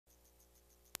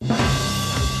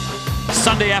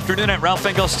Sunday afternoon at Ralph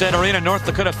Engelstad Arena, North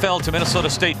Dakota fell to Minnesota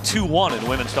State 2-1 in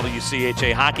women's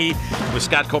WCHA hockey. With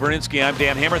Scott Koberninsky, I'm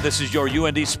Dan Hammer. This is your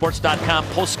UNDsports.com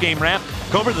post-game wrap.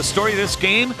 Cover the story of this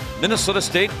game, Minnesota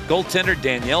State goaltender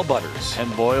Danielle Butters.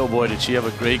 And boy, oh boy, did she have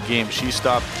a great game. She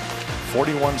stopped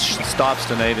 41 stops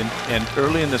tonight, and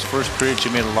early in this first period, she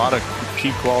made a lot of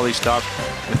key quality stops.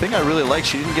 The thing I really like,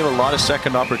 she didn't give a lot of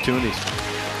second opportunities.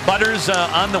 Butters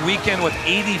on the weekend with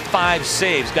 85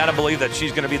 saves. Got to believe that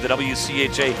she's going to be the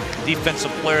WCHA Defensive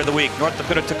Player of the Week. North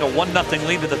Dakota took a 1-0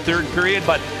 lead to the third period,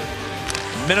 but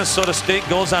Minnesota State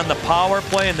goes on the power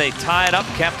play and they tie it up.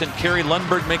 Captain Carrie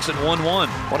Lundberg makes it 1-1.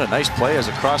 What a nice play as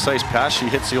a cross-ice pass. She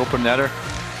hits the open netter.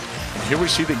 And here we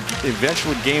see the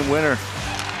eventual game winner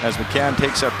as McCann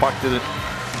takes that puck to the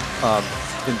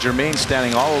and Germain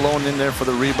standing all alone in there for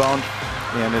the rebound.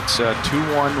 And it's a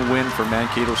 2-1 win for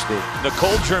Mankato State.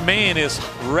 Nicole Germain is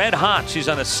red hot. She's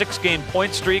on a 6-game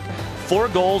point streak, 4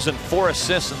 goals and 4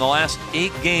 assists in the last 8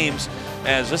 games,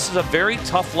 as this is a very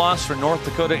tough loss for North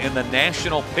Dakota in the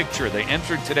national picture. They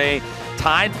entered today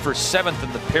tied for 7th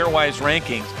in the pairwise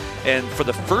rankings, and for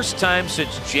the first time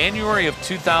since January of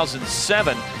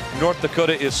 2007, North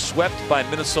Dakota is swept by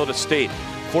Minnesota State.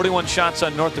 41 shots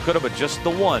on North Dakota, but just the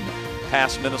one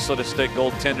past Minnesota State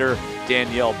goaltender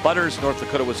Danielle Butters. North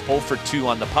Dakota was 0 for 2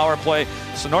 on the power play.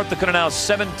 So North Dakota now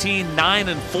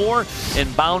 17-9-4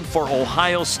 and bound for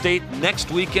Ohio State next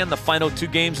weekend, the final 2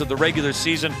 games of the regular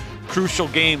season. Crucial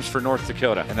games for North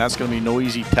Dakota. And that's going to be no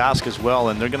easy task as well.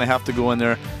 And they're going to have to go in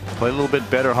there, play a little bit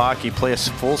better hockey, play a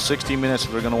full 60 minutes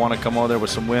if they're going to want to come out there with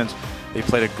some wins. They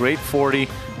played a great 40.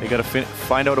 They got to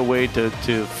find out a way to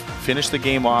finish the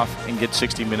game off and get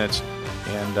 60 minutes.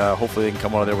 And hopefully they can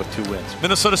come out of there with 2 wins.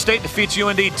 Minnesota State defeats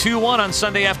UND 2-1 on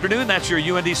Sunday afternoon. That's your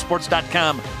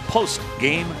UNDsports.com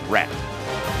post-game wrap.